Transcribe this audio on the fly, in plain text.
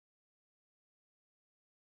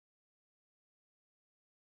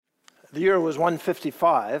The year was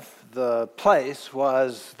 155. The place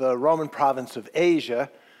was the Roman province of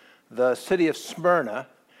Asia, the city of Smyrna,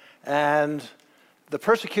 and the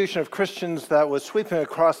persecution of Christians that was sweeping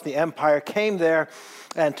across the empire came there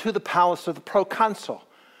and to the palace of the proconsul,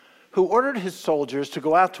 who ordered his soldiers to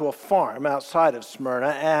go out to a farm outside of Smyrna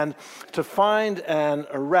and to find and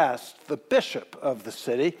arrest the bishop of the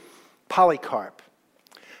city, Polycarp.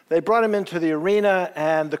 They brought him into the arena,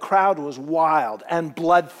 and the crowd was wild and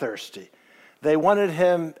bloodthirsty. They wanted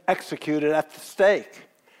him executed at the stake.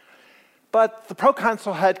 But the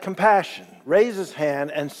proconsul had compassion, raised his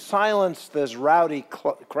hand, and silenced this rowdy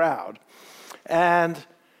crowd, and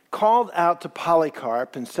called out to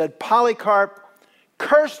Polycarp and said, "Polycarp,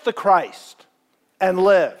 curse the Christ and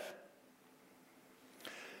live."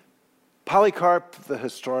 Polycarp, the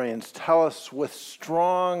historians tell us with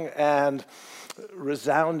strong and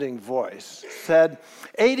resounding voice, said,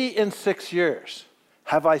 86 years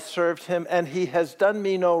have I served him, and he has done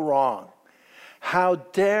me no wrong. How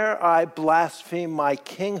dare I blaspheme my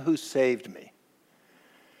king who saved me?"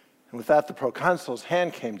 And with that, the proconsul's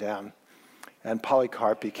hand came down, and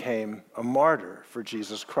Polycarp became a martyr for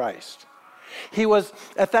Jesus Christ. He was,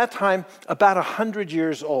 at that time, about 100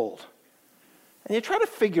 years old. And you try to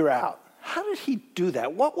figure out, how did he do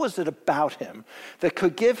that? What was it about him that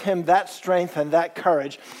could give him that strength and that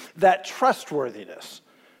courage, that trustworthiness,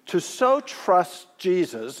 to so trust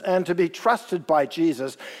Jesus and to be trusted by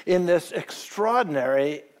Jesus in this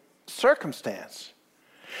extraordinary circumstance?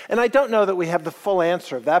 And I don't know that we have the full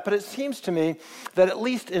answer of that, but it seems to me that at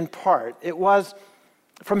least in part, it was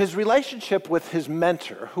from his relationship with his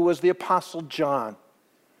mentor, who was the Apostle John.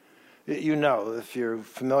 You know, if you're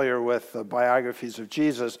familiar with the biographies of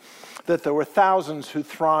Jesus, that there were thousands who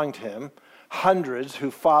thronged him, hundreds who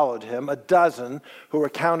followed him, a dozen who were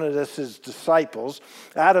counted as his disciples.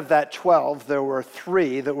 Out of that 12, there were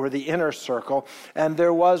 3 that were the inner circle, and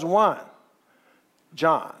there was one,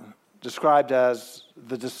 John, described as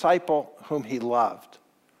the disciple whom he loved.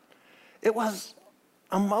 It was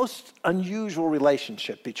a most unusual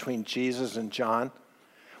relationship between Jesus and John,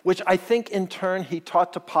 which I think in turn he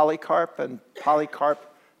taught to Polycarp, and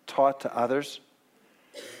Polycarp taught to others.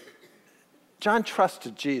 John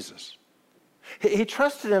trusted Jesus. He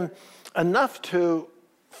trusted him enough to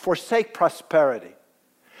forsake prosperity.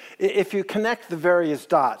 If you connect the various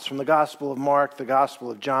dots from the Gospel of Mark, the Gospel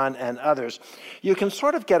of John, and others, you can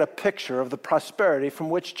sort of get a picture of the prosperity from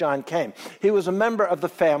which John came. He was a member of the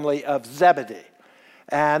family of Zebedee,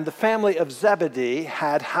 and the family of Zebedee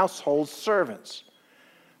had household servants.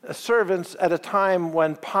 Servants at a time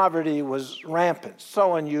when poverty was rampant,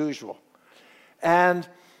 so unusual. And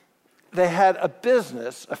they had a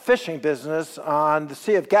business, a fishing business on the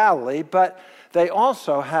Sea of Galilee, but they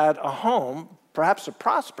also had a home, perhaps a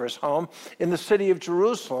prosperous home, in the city of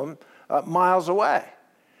Jerusalem, miles away.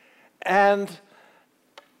 And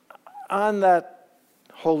on that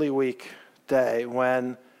Holy Week day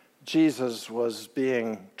when Jesus was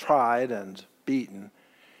being tried and beaten,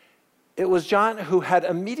 it was John who had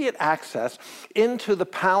immediate access into the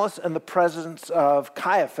palace and the presence of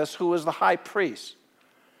Caiaphas, who was the high priest.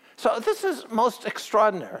 So this is most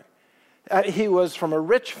extraordinary. He was from a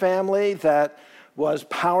rich family that was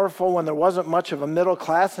powerful when there wasn't much of a middle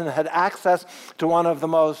class, and had access to one of the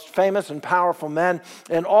most famous and powerful men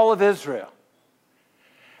in all of Israel.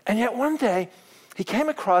 And yet one day, he came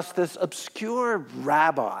across this obscure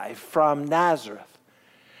rabbi from Nazareth,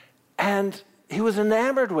 and he was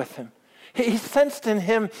enamored with him. He sensed in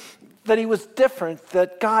him that he was different,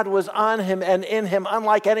 that God was on him and in him,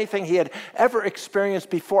 unlike anything he had ever experienced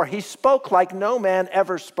before. He spoke like no man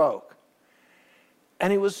ever spoke.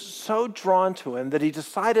 And he was so drawn to him that he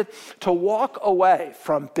decided to walk away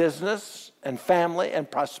from business and family and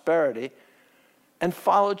prosperity and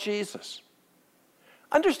follow Jesus.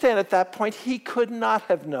 Understand, at that point, he could not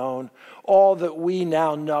have known all that we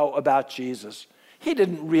now know about Jesus. He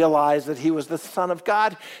didn't realize that he was the Son of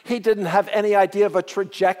God. He didn't have any idea of a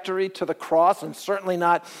trajectory to the cross, and certainly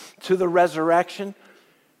not to the resurrection.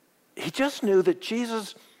 He just knew that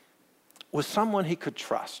Jesus was someone he could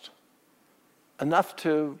trust, enough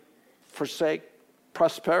to forsake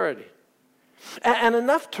prosperity, and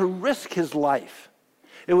enough to risk his life.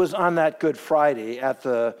 It was on that Good Friday at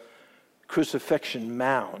the crucifixion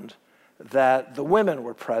mound that the women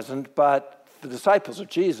were present, but the disciples of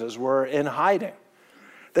Jesus were in hiding.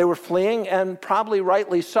 They were fleeing, and probably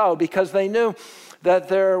rightly so, because they knew that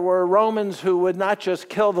there were Romans who would not just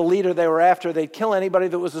kill the leader they were after, they'd kill anybody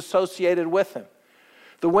that was associated with him.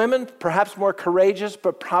 The women, perhaps more courageous,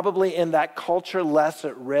 but probably in that culture less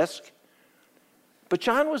at risk. But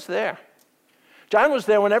John was there. John was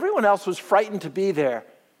there when everyone else was frightened to be there.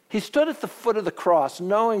 He stood at the foot of the cross,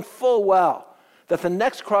 knowing full well that the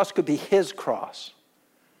next cross could be his cross.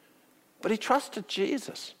 But he trusted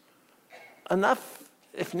Jesus enough,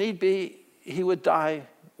 if need be, he would die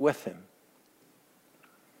with him.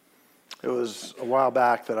 It was a while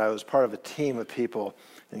back that I was part of a team of people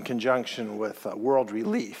in conjunction with World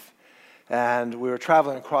Relief. And we were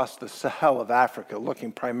traveling across the Sahel of Africa,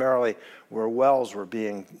 looking primarily where wells were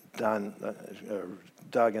being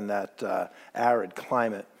dug in that arid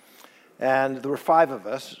climate. And there were 5 of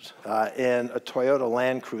us in a Toyota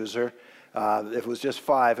Land Cruiser. If it was just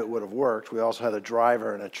 5, it would have worked. We also had a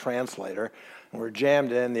driver and a translator. And we were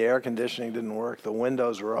jammed in. The air conditioning didn't work. The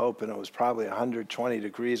windows were open. It was probably 120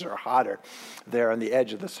 degrees or hotter there on the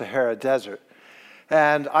edge of the Sahara Desert.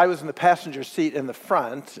 And I was in the passenger seat in the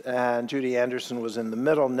front, and Judy Anderson was in the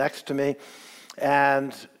middle next to me.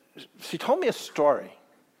 And she told me a story.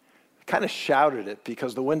 I kind of shouted it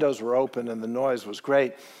because the windows were open and the noise was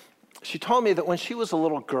great. She told me that when she was a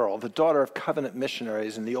little girl, the daughter of covenant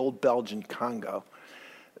missionaries in the old Belgian Congo,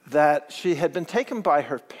 that she had been taken by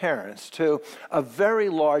her parents to a very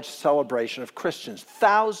large celebration of Christians,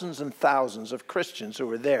 thousands and thousands of Christians who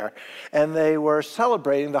were there, and they were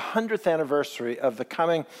celebrating the 100th anniversary of the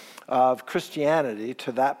coming of Christianity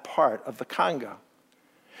to that part of the Congo.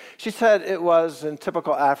 She said it was, in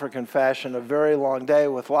typical African fashion, a very long day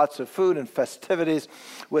with lots of food and festivities,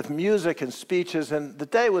 with music and speeches, and the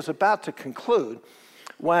day was about to conclude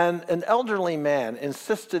when an elderly man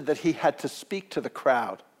insisted that he had to speak to the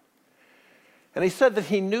crowd. And he said that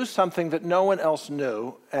he knew something that no one else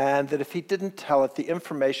knew, and that if he didn't tell it, the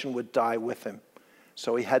information would die with him.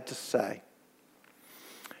 So he had to say.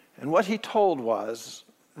 And what he told was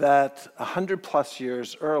that 100+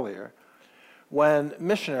 years earlier, when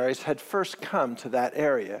missionaries had first come to that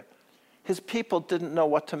area, his people didn't know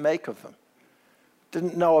what to make of them,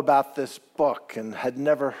 didn't know about this book, and had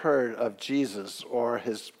never heard of Jesus or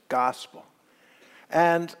his gospel.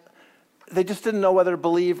 And they just didn't know whether to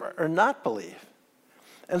believe or not believe.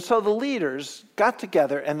 And so the leaders got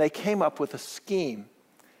together and they came up with a scheme.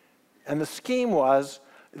 And the scheme was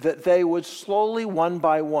that they would slowly, one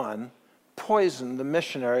by one, poison the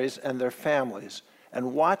missionaries and their families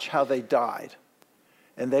and watch how they died.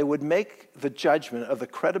 And they would make the judgment of the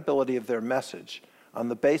credibility of their message on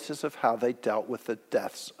the basis of how they dealt with the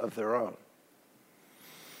deaths of their own.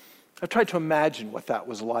 I tried to imagine what that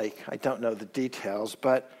was like. I don't know the details,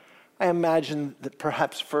 but I imagine that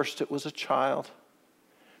perhaps first it was a child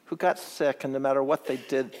who got sick, and no matter what they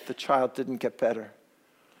did, the child didn't get better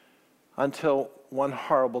until one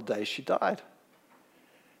horrible day she died.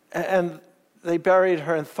 And they buried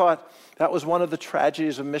her and thought that was one of the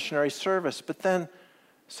tragedies of missionary service. But then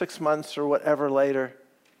 6 months or whatever later,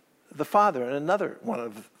 the father in another one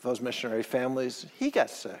of those missionary families, he got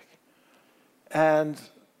sick. And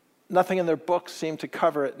nothing in their books seemed to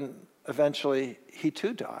cover it, and eventually he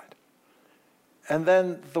too died. And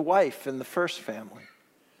then the wife in the first family.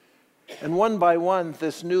 And one by one,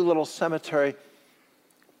 this new little cemetery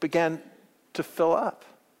began to fill up.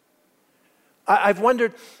 I've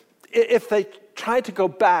wondered if they tried to go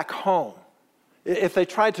back home, if they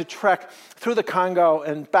tried to trek through the Congo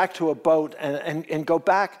and back to a boat and go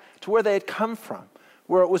back to where they had come from,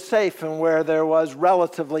 where it was safe and where there was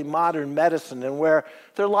relatively modern medicine and where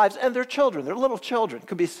their lives and their children, their little children,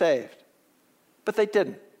 could be saved. But they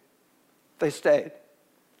didn't. They stayed.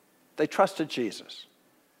 They trusted Jesus.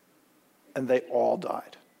 And they all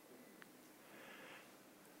died.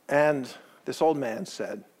 And this old man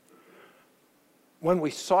said, when we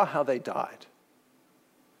saw how they died,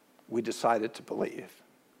 we decided to believe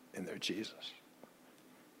in their Jesus.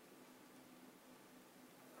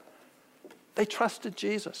 They trusted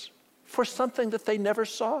Jesus for something that they never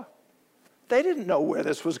saw. They didn't know where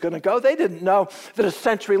this was going to go. They didn't know that a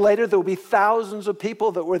century later there would be thousands of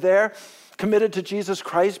people that were there committed to Jesus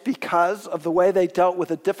Christ because of the way they dealt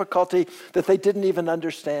with a difficulty that they didn't even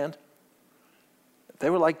understand. They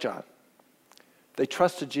were like John. They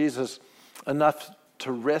trusted Jesus enough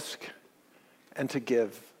to risk and to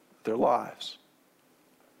give their lives.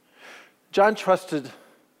 John trusted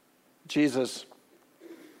Jesus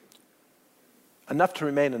enough to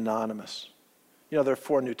remain anonymous. You know, there are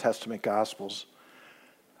 4 New Testament Gospels,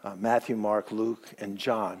 Matthew, Mark, Luke, and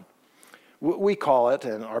John. We call it,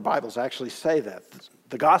 and our Bibles actually say that,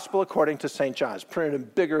 the Gospel according to St. John. It's printed in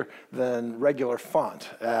bigger than regular font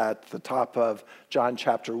at the top of John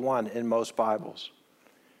chapter 1 in most Bibles.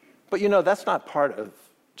 But you know, that's not part of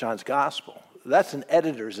John's Gospel. That's an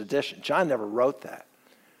editor's edition. John never wrote that.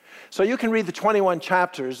 So you can read the 21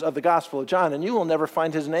 chapters of the Gospel of John, and you will never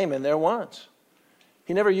find his name in there once.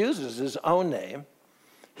 He never uses his own name.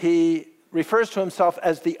 He refers to himself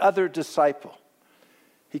as the other disciple.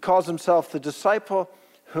 He calls himself the disciple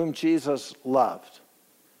whom Jesus loved.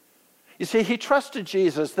 You see, he trusted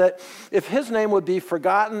Jesus that if his name would be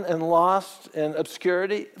forgotten and lost in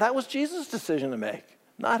obscurity, that was Jesus' decision to make,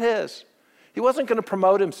 not his. He wasn't going to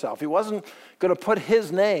promote himself. He wasn't going to put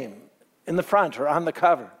his name in the front or on the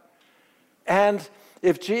cover. And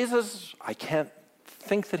if Jesus, I can't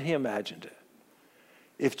think that he imagined it,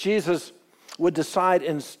 if Jesus would decide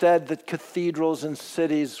instead that cathedrals in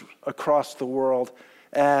cities across the world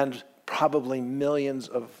and probably millions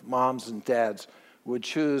of moms and dads would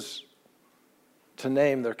choose to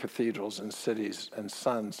name their cathedrals and cities and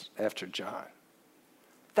sons after John.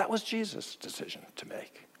 That was Jesus' decision to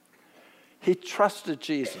make. He trusted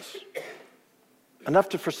Jesus enough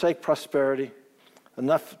to forsake prosperity,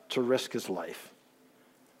 enough to risk his life,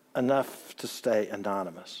 enough to stay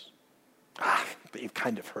anonymous. But you've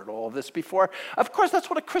kind of heard all of this before. Of course, that's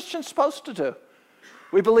what a Christian's supposed to do.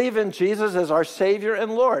 We believe in Jesus as our Savior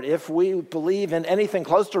and Lord. If we believe in anything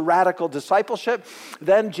close to radical discipleship,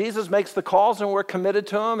 then Jesus makes the calls and we're committed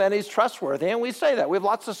to him and he's trustworthy. And we say that. We have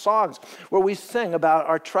lots of songs where we sing about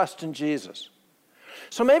our trust in Jesus.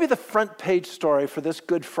 So maybe the front page story for this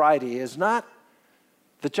Good Friday is not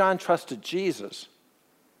that John trusted Jesus,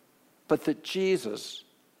 but that Jesus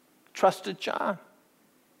trusted John.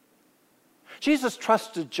 Jesus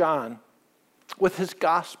trusted John with his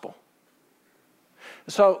gospel.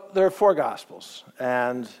 So there are 4 Gospels,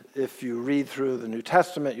 and if you read through the New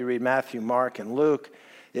Testament, you read Matthew, Mark, and Luke.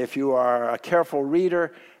 If you are a careful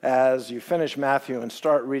reader, as you finish Matthew and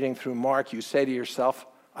start reading through Mark, you say to yourself,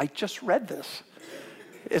 I just read this.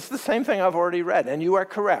 It's the same thing I've already read, and you are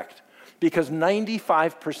correct, because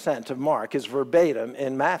 95% of Mark is verbatim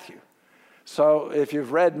in Matthew. So if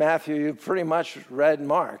you've read Matthew, you've pretty much read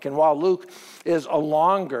Mark. And while Luke is a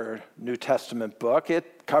longer New Testament book,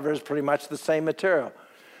 it covers pretty much the same material.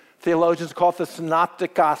 Theologians call it the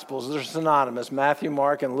synoptic gospels. They're synonymous. Matthew,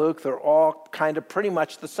 Mark, and Luke, they're all kind of pretty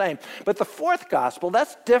much the same. But the 4th gospel,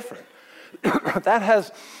 that's different. That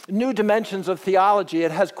has new dimensions of theology.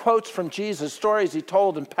 It has quotes from Jesus, stories he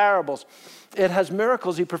told, and parables. It has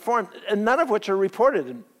miracles he performed, and none of which are reported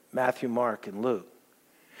in Matthew, Mark, and Luke.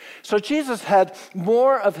 So Jesus had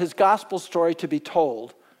more of his gospel story to be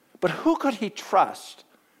told, but who could he trust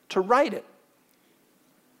to write it?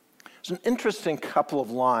 There's an interesting couple of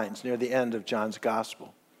lines near the end of John's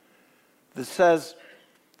gospel that says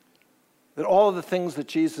that all of the things that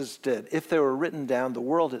Jesus did, if they were written down, the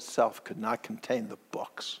world itself could not contain the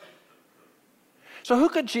books. So who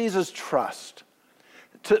could Jesus trust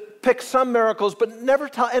to pick some miracles but never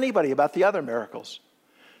tell anybody about the other miracles?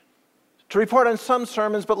 To report on some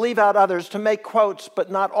sermons but leave out others, to make quotes but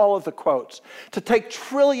not all of the quotes, to take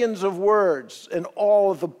trillions of words in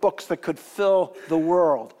all of the books that could fill the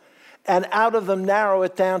world, and out of them narrow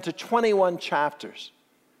it down to 21 chapters.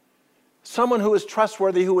 Someone who was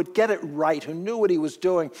trustworthy, who would get it right, who knew what he was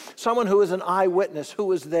doing, someone who was an eyewitness, who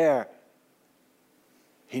was there.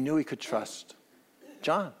 He knew he could trust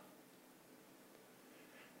John.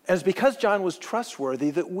 And it's because John was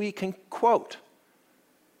trustworthy that we can quote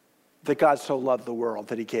that God so loved the world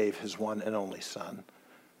that he gave his one and only Son,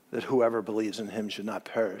 that whoever believes in him should not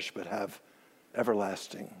perish but have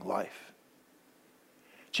everlasting life.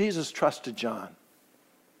 Jesus trusted John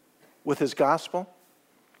with his gospel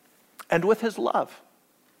and with his love.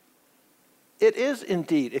 It is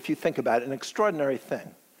indeed, if you think about it, an extraordinary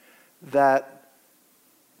thing that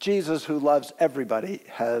Jesus, who loves everybody,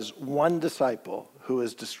 has one disciple who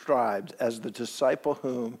is described as the disciple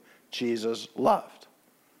whom Jesus loved.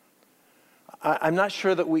 I'm not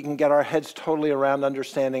sure that we can get our heads totally around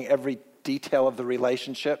understanding every detail of the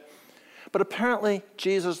relationship, but apparently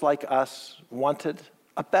Jesus, like us, wanted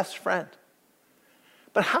a best friend.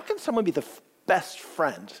 But how can someone be the best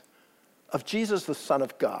friend of Jesus, the Son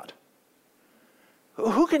of God?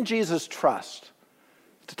 Who can Jesus trust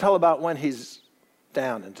to tell about when he's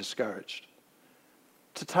down and discouraged?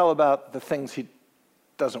 To tell about the things he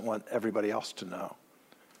doesn't want everybody else to know?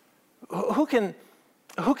 Who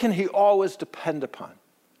can he always depend upon?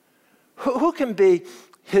 Who can be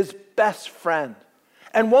his best friend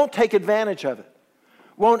and won't take advantage of it?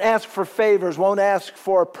 Won't ask for favors, won't ask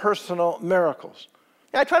for personal miracles.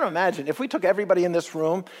 Yeah, I try to imagine if we took everybody in this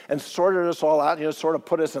room and sorted us all out, sort of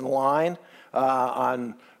put us in line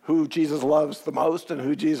on who Jesus loves the most and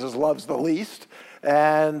who Jesus loves the least,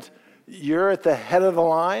 and you're at the head of the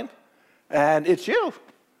line, and it's you.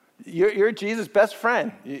 You're Jesus' best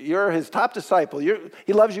friend. You're his top disciple.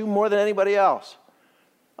 He loves you more than anybody else.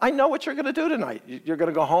 I know what you're going to do tonight. You're going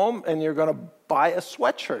to go home and you're going to buy a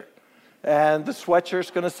sweatshirt. And the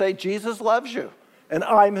sweatshirt's going to say, Jesus loves you. and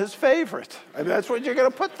I'm his favorite. I mean, that's what you're going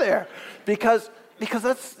to put there because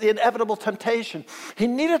that's the inevitable temptation. He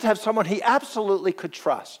needed to have someone he absolutely could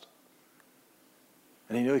trust.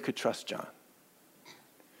 And he knew he could trust John.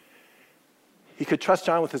 He could trust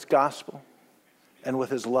John with his gospel and with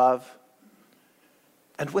his love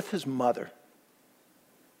and with his mother.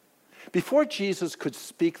 Before Jesus could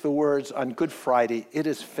speak the words on Good Friday, "It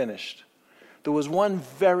is finished," there was one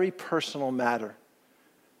very personal matter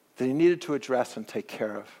that he needed to address and take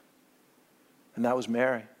care of. And that was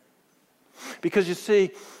Mary. Because you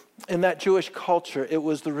see, in that Jewish culture, it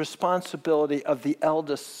was the responsibility of the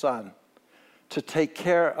eldest son to take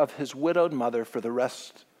care of his widowed mother for the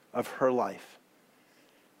rest of her life.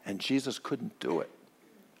 And Jesus couldn't do it.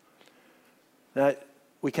 Now,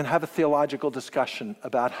 we can have a theological discussion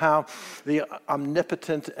about how the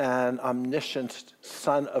omnipotent and omniscient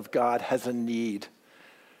Son of God has a need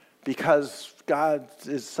because God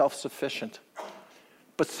is self-sufficient.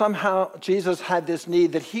 But somehow Jesus had this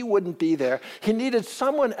need that he wouldn't be there. He needed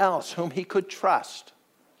someone else whom he could trust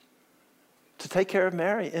to take care of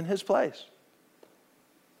Mary in his place.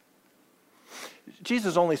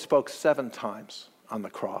 Jesus only spoke 7 times on the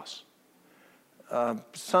cross.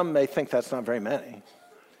 Some may think that's not very many.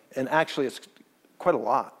 And actually, it's quite a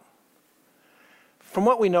lot. From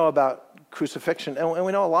what we know about crucifixion, and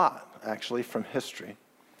we know a lot, actually, from history.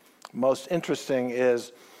 Most interesting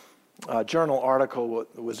is a journal article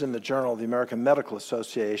that was in the Journal of the American Medical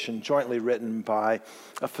Association, jointly written by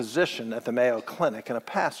a physician at the Mayo Clinic and a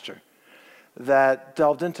pastor, that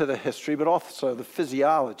delved into the history, but also the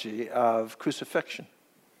physiology of crucifixion.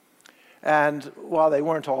 And while they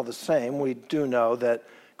weren't all the same, we do know that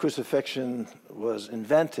crucifixion was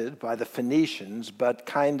invented by the Phoenicians, but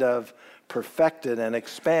kind of perfected and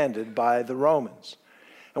expanded by the Romans.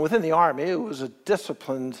 And within the army, it was a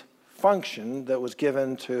disciplined function that was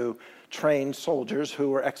given to trained soldiers who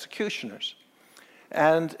were executioners.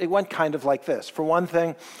 And it went kind of like this. For one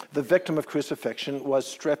thing, the victim of crucifixion was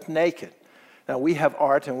stripped naked. Now, we have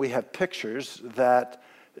art and we have pictures that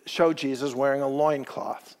show Jesus wearing a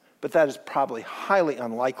loincloth. But that is probably highly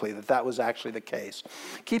unlikely that that was actually the case.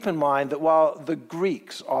 Keep in mind that while the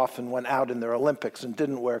Greeks often went out in their Olympics and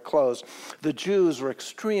didn't wear clothes, the Jews were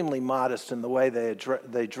extremely modest in the way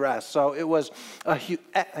they dressed. So it was a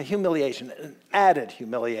humiliation, an added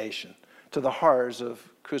humiliation to the horrors of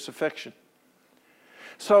crucifixion.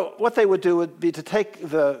 So what they would do would be to take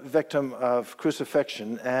the victim of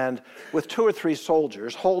crucifixion and with 2 or 3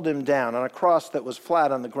 soldiers hold him down on a cross that was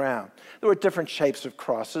flat on the ground. There were different shapes of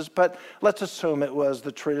crosses, but let's assume it was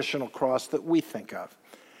the traditional cross that we think of.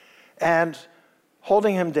 And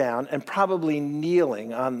holding him down and probably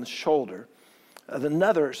kneeling on the shoulder,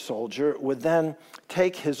 another soldier would then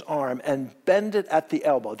take his arm and bend it at the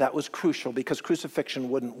elbow. That was crucial because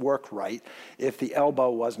crucifixion wouldn't work right if the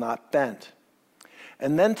elbow was not bent.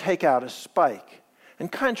 And then take out a spike.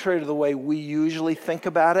 And contrary to the way we usually think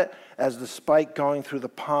about it, as the spike going through the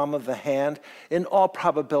palm of the hand, in all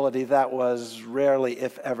probability that was rarely,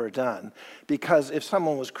 if ever, done. Because if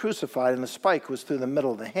someone was crucified and the spike was through the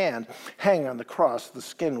middle of the hand, hanging on the cross, the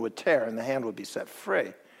skin would tear and the hand would be set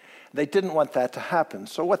free. They didn't want that to happen.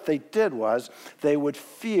 So what they did was they would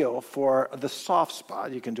feel for the soft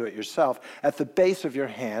spot, you can do it yourself, at the base of your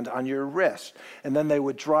hand on your wrist. And then they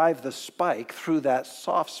would drive the spike through that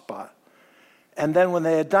soft spot. And then when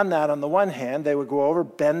they had done that on the one hand, they would go over,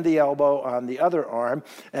 bend the elbow on the other arm,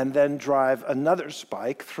 and then drive another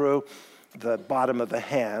spike through the bottom of the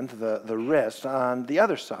hand, the wrist, on the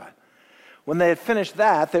other side. When they had finished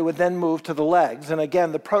that, they would then move to the legs. And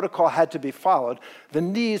again, the protocol had to be followed. The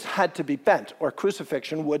knees had to be bent, or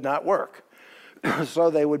crucifixion would not work. So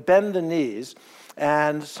they would bend the knees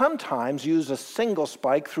and sometimes use a single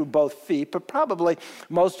spike through both feet, but probably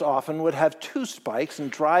most often would have 2 spikes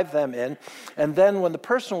and drive them in. And then when the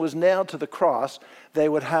person was nailed to the cross, they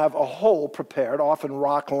would have a hole prepared, often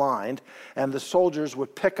rock-lined, and the soldiers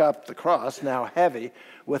would pick up the cross, now heavy,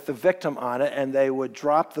 with the victim on it, and they would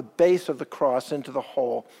drop the base of the cross into the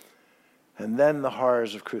hole, and then the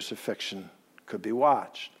horrors of crucifixion could be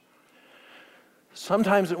watched.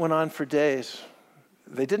 Sometimes it went on for days.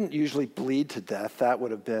 They didn't usually bleed to death. That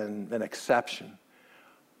would have been an exception.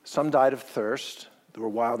 Some died of thirst. There were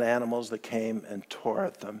wild animals that came and tore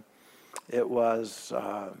at them. It was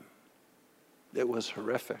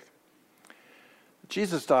horrific.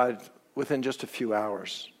 Jesus died within just a few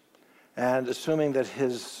hours. And assuming that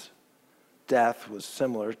his death was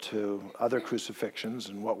similar to other crucifixions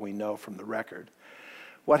and what we know from the record,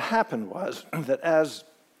 what happened was that as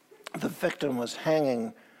the victim was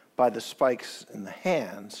hanging by the spikes in the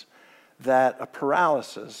hands, that a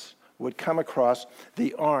paralysis would come across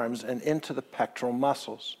the arms and into the pectoral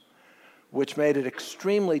muscles, which made it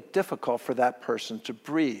extremely difficult for that person to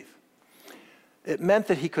breathe. It meant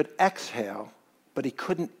that he could exhale, but he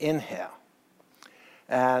couldn't inhale.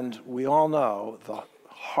 And we all know the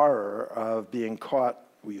horror of being caught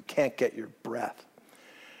where you can't get your breath.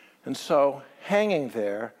 And so, hanging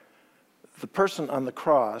there, the person on the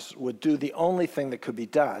cross would do the only thing that could be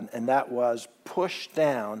done, and that was push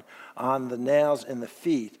down on the nails in the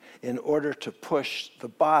feet in order to push the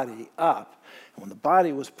body up. And when the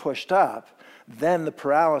body was pushed up, then the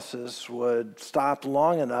paralysis would stop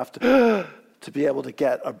long enough to be able to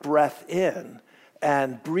get a breath in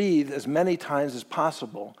and breathe as many times as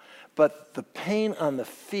possible. But the pain on the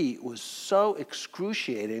feet was so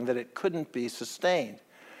excruciating that it couldn't be sustained.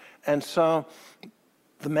 And so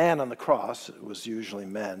the man on the cross, it was usually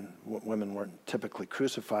men, women weren't typically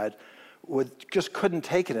crucified, just couldn't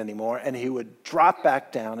take it anymore, and he would drop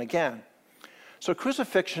back down again. So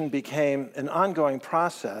crucifixion became an ongoing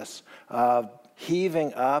process of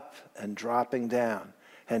heaving up and dropping down,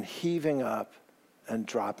 and heaving up and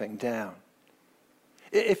dropping down.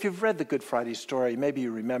 If you've read the Good Friday story, maybe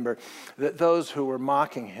you remember that those who were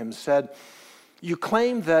mocking him said, "You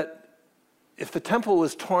claim that if the temple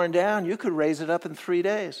was torn down, you could raise it up in 3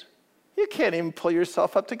 days. You can't even pull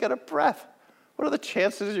yourself up to get a breath. What are the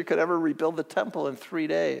chances you could ever rebuild the temple in 3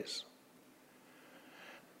 days?"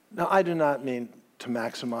 Now, I do not mean to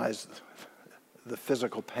maximize the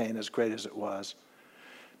physical pain as great as it was,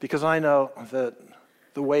 because I know that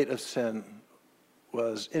the weight of sin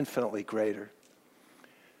was infinitely greater.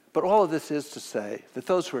 But all of this is to say that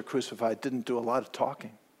those who were crucified didn't do a lot of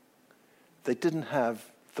talking. They didn't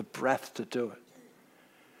have the breath to do it.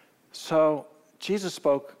 So Jesus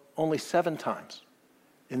spoke only 7 times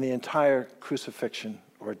in the entire crucifixion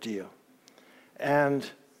ordeal. And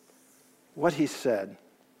what he said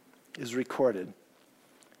is recorded,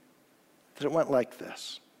 that it went like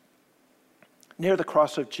this. Near the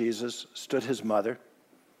cross of Jesus stood his mother's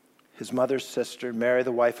sister, Mary,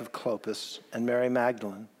 the wife of Clopas, and Mary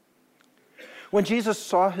Magdalene. When Jesus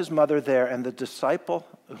saw his mother there and the disciple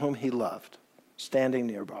whom he loved standing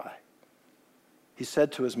nearby, he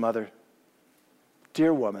said to his mother,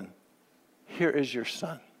 "Dear woman, here is your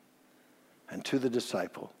son." And to the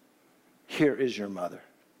disciple, "Here is your mother."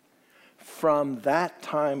 From that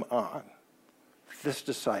time on, this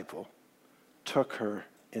disciple took her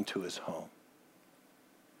into his home.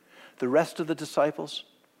 The rest of the disciples,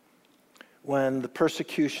 when the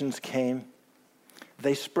persecutions came,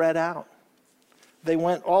 they spread out. They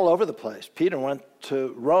went all over the place. Peter went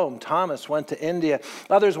to Rome. Thomas went to India.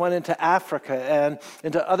 Others went into Africa and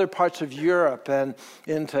into other parts of Europe and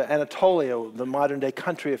into Anatolia, the modern-day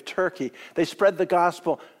country of Turkey. They spread the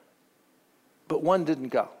gospel, but one didn't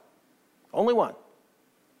go. Only one.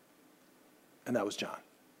 And that was John.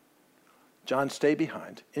 John stayed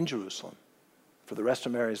behind in Jerusalem for the rest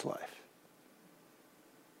of Mary's life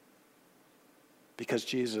because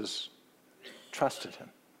Jesus trusted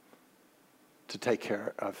him to take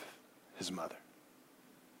care of his mother.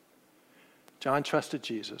 John trusted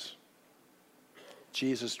Jesus.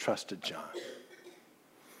 Jesus trusted John.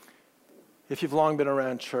 If you've long been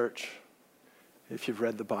around church, if you've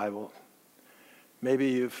read the Bible, maybe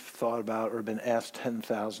you've thought about or been asked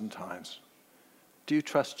 10,000 times, do you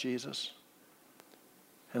trust Jesus?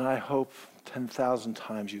 And I hope 10,000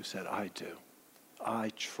 times you said, I do.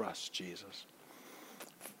 I trust Jesus.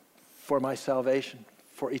 For my salvation,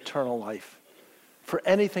 for eternal life, for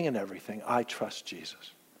anything and everything, I trust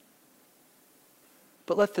Jesus.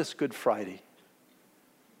 But let this Good Friday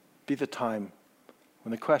be the time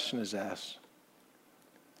when the question is asked,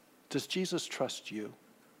 does Jesus trust you?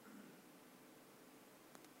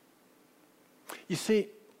 You see,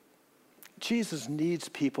 Jesus needs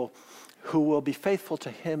people who will be faithful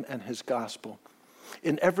to him and his gospel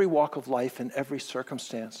in every walk of life, in every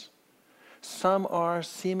circumstance. Some are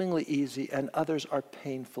seemingly easy and others are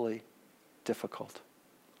painfully difficult.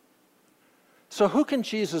 So who can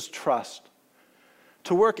Jesus trust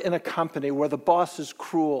to work in a company where the boss is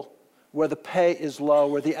cruel, where the pay is low,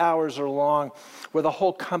 where the hours are long, where the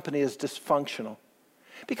whole company is dysfunctional?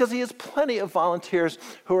 Because he has plenty of volunteers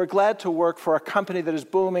who are glad to work for a company that is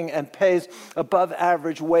booming and pays above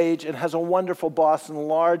average wage and has a wonderful boss and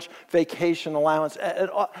large vacation allowance.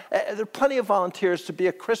 There are plenty of volunteers to be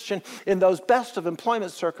a Christian in those best of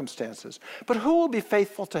employment circumstances. But who will be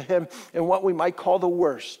faithful to him in what we might call the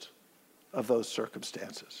worst of those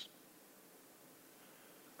circumstances?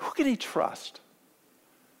 Who can he trust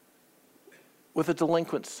with a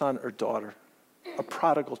delinquent son or daughter, a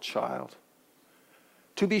prodigal child?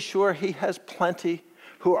 To be sure, he has plenty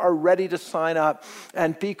who are ready to sign up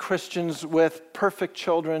and be Christians with perfect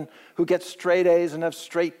children who get straight A's and have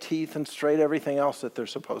straight teeth and straight everything else that they're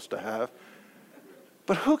supposed to have.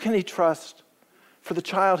 But who can he trust for the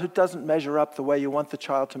child who doesn't measure up the way you want the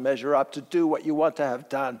child to measure up, to do what you want to have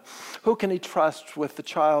done? Who can he trust with the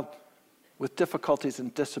child with difficulties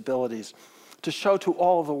and disabilities, to show to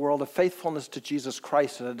all of the world a faithfulness to Jesus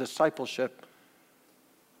Christ and a discipleship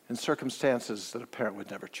in circumstances that a parent would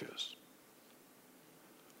never choose?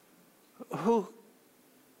 Who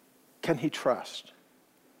can he trust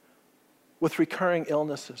with recurring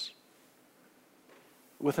illnesses,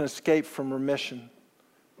 with an escape from remission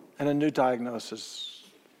and a new diagnosis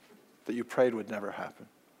that you prayed would never happen?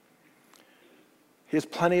 He has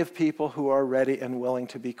plenty of people who are ready and willing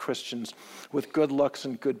to be Christians with good looks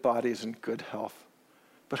and good bodies and good health.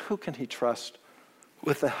 But who can he trust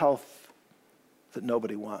with the health that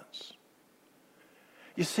nobody wants?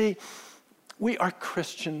 You see, we are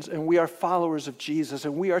Christians and we are followers of Jesus,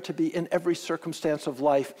 and we are to be in every circumstance of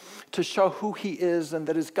life to show who he is and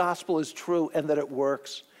that his gospel is true and that it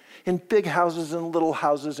works. In big houses and little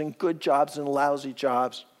houses, in good jobs and lousy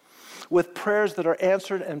jobs, with prayers that are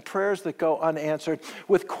answered and prayers that go unanswered,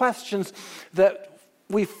 with questions that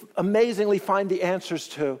we amazingly find the answers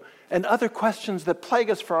to, and other questions that plague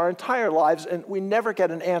us for our entire lives and we never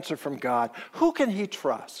get an answer from God. Who can he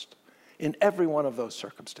trust in every one of those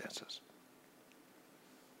circumstances?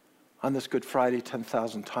 On this Good Friday,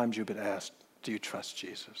 10,000 times you've been asked, do you trust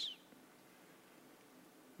Jesus?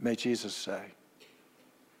 May Jesus say,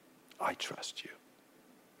 I trust you.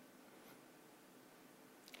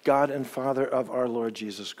 God and Father of our Lord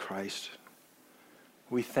Jesus Christ,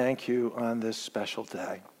 we thank you on this special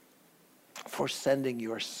day for sending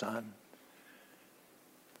your Son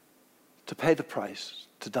to pay the price,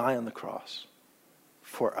 to die on the cross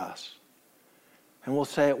for us. And we'll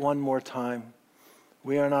say it one more time.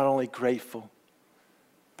 We are not only grateful,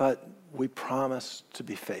 but we promise to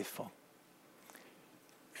be faithful.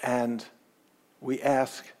 And we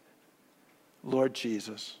ask, Lord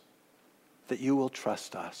Jesus, that you will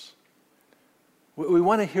trust us. We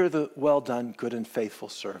want to hear the well done, good and faithful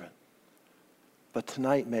servant. But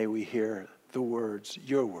tonight may we hear the words,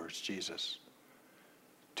 your words, Jesus,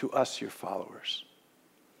 to us, your followers.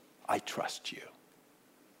 I trust you.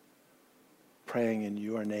 Praying in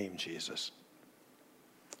your name, Jesus.